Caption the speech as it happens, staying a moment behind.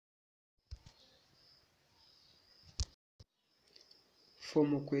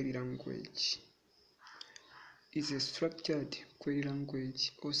Formal query language is a structured query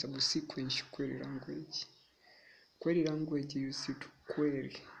language or subsequent query language. Query language used to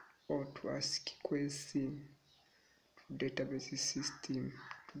query or to ask questions to database system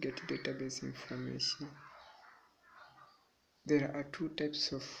to get database information. There are two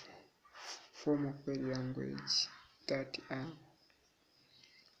types of formal query language that are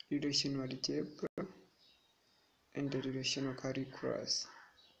relational algebra and relational calculus.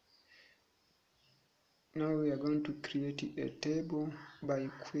 Now we are going to create a table by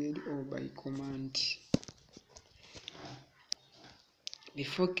query or by command.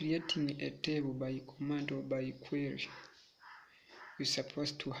 Before creating a table by command or by query, you're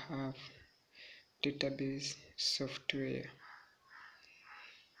supposed to have database software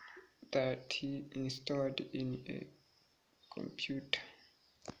that is installed in a computer.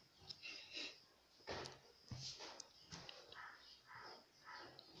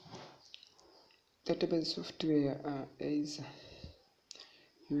 Database software are either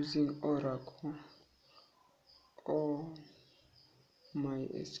using Oracle or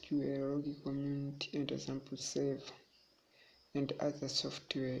MySQL, Log Community, and Example Save, and other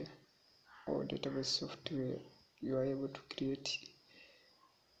software or database software. You are able to create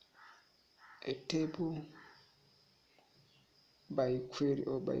a table by query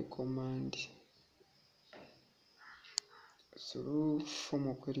or by command through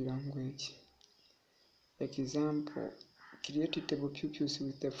formal query language. Example, create a table pupils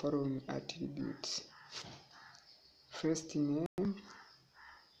with the following attributes: first name,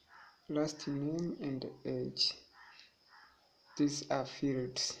 last name, and age. These are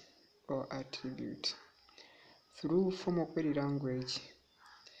fields or attributes. Through formal query language,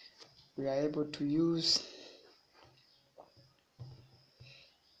 we are able to use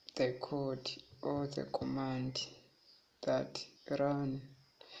the code or the command that run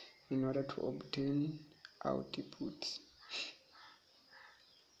in order to obtain output.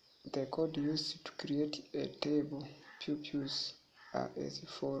 The code used to create a table pupils are as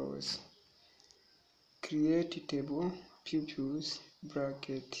follows: create table pupils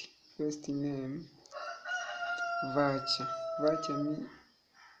bracket first name varchar. Varchar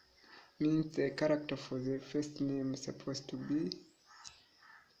means the character for the first name is supposed to be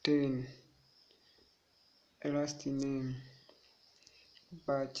 10. Last name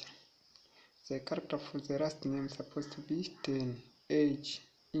varchar. The character for the last name is supposed to be 10. Age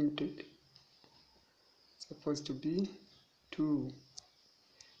int supposed to be 2.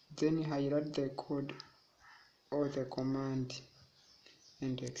 Then highlight the code or the command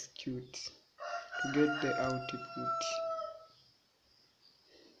and execute to get the output.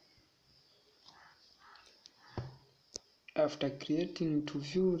 After creating, to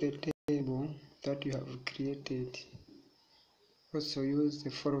view the table that you have created, also use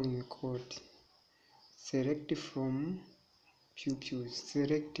the following code: select from pupils.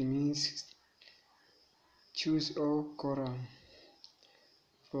 Select means choose all column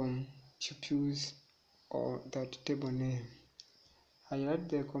from pupils or that table name. Highlight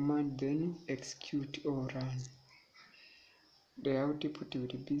the command, then execute or run. The output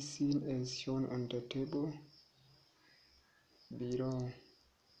will be seen as shown on the table below.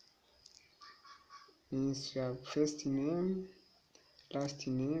 Means you have first name, last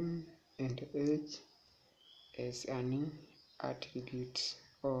name, and age as an attribute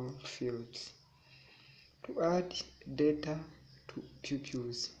or fields. To add data to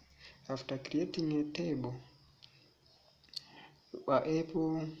pupils, after creating a table, you are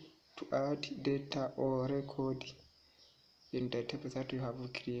able to add data or record in the table that you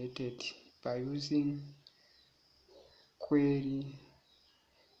have created by using query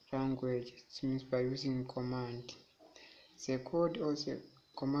language. It means by using command. The code or the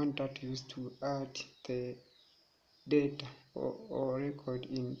command that used to add the data or record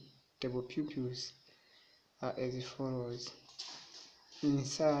in table pupils are as follows: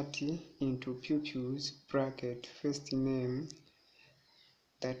 insert into pupils bracket first name,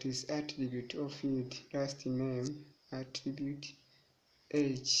 that is attribute or field, last name attribute,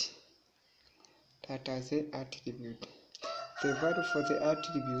 age, that is the attribute. The value for the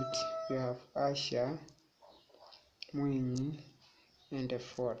attribute, we have Asha, Mwinyi, and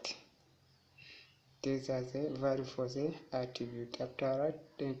 40. These are the value for the attribute. After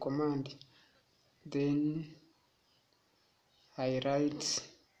write the command, then I write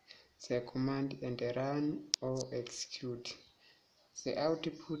the command and run or execute. The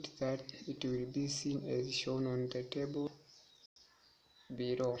output that it will be seen as shown on the table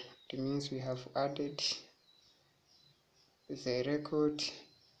below. It means we have added the record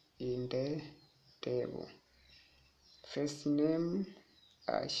in the table. First name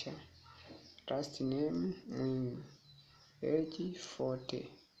Asha. Last name Mwinyi. Age 40.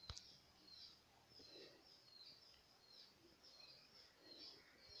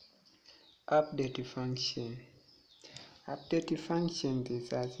 Update function. Update function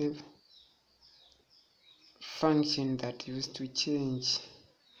is a function that used to change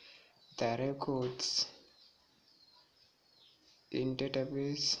the records in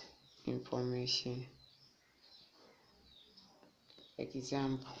database information.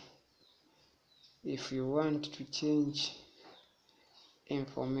 Example, if you want to change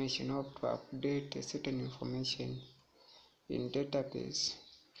information or to update a certain information in database,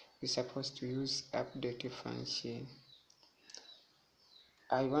 you're supposed to use update function.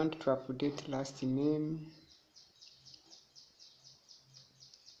 I want to update last name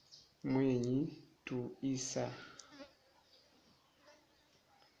Mwinyi to Isa.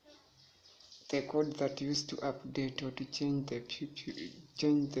 The code that used to update or to change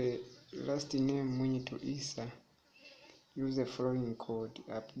the last name Mwinyi to Isa, use the following code: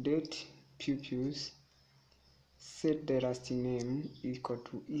 update pupils, set the last name equal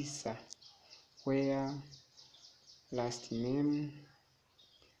to Isa, where last name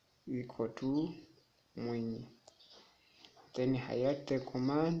equal to Mwinyi. Then highlight the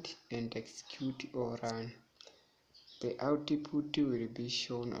command and execute or run. The output will be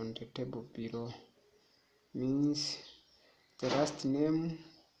shown on the table below. Means the last name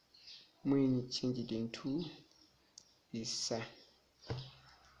Mwinyi changed into Isa.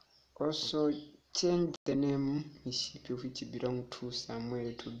 Also change the name Mishipi, which belong to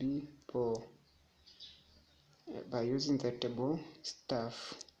Samuel, to be Paul by using the table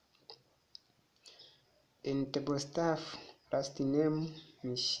staff. In table staff, last name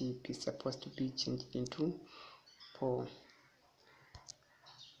Mishipi is supposed to be changed into Paul.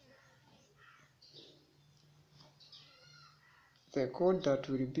 The code that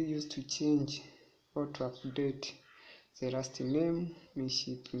will be used to change or to update the last name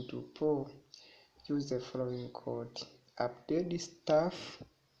Mishipi into Paul, use the following code: update staff,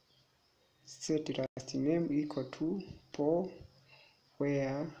 set last name equal to Paul,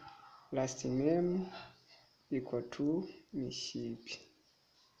 where last name equal to Mishipi.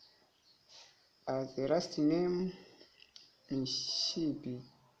 As the last name Mishipi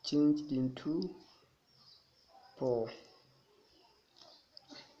changed into Paul.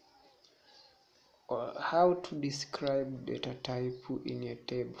 How to describe data type in a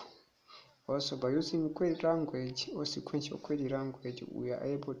table. Also, by using query language or sequential query language, we are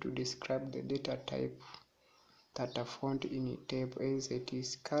able to describe the data type that are found in a table, either it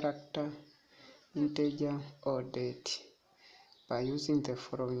is character, integer, or date, by using the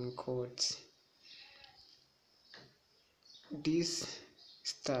following codes. This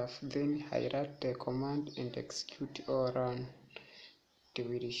stuff, then highlight the command and execute or run. It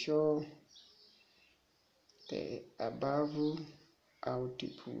will show the above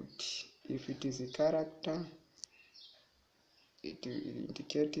output. If it is a character, it will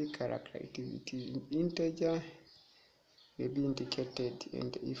indicate character. If it is integer, will be indicated,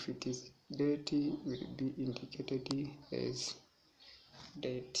 and if it is date, will be indicated as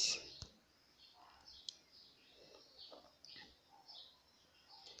date.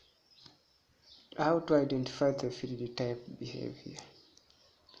 How to identify the field type behavior.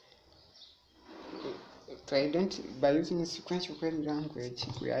 By using sequential query language,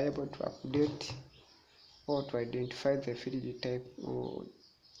 we are able to update or to identify the field type or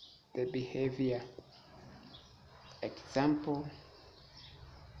the behavior. Example,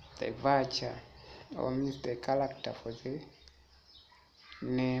 the varchar, or means the character for the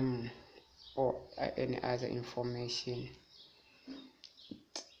name or any other information.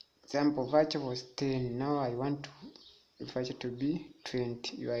 Example, varchar was 10. Now I want varchar to be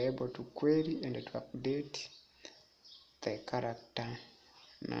 20. You are able to query and to update the character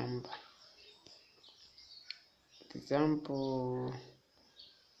number. Example,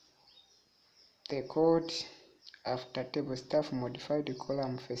 the code after table staff modified the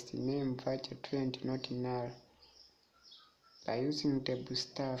column first name varchar 20 not null by using table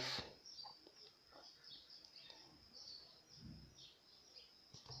staff.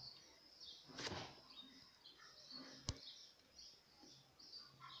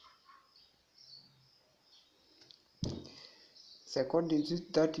 The code is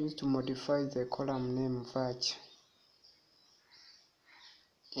that used to modify the column name varchar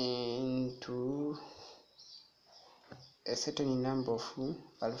into a certain number of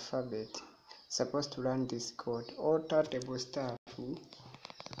alphabet. Supposed to run this code: alter table staff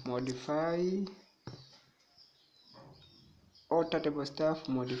modify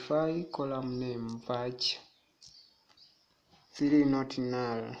column name varchar. 3 not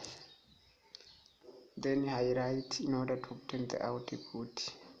null. Then highlight in order to obtain the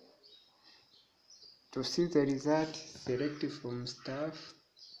output. To see the result, select from staff.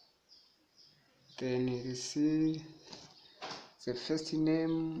 Then you see the first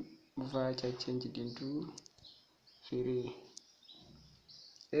name which I changed into 3.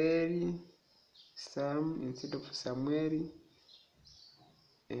 L Sam instead of Samuel,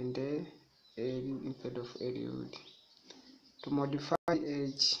 and L instead of Eliud. To modify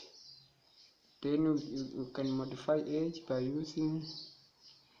age, then you can modify age by using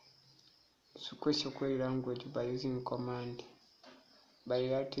SQL query language by using command, by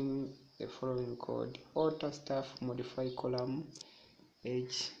writing the following code: alter staff modify column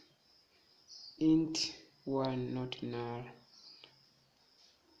age int 1 not null.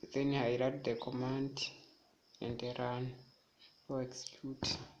 Then highlight the command and run or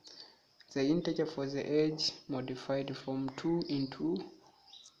execute. The integer for the age modified from 2 into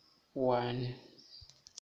 1.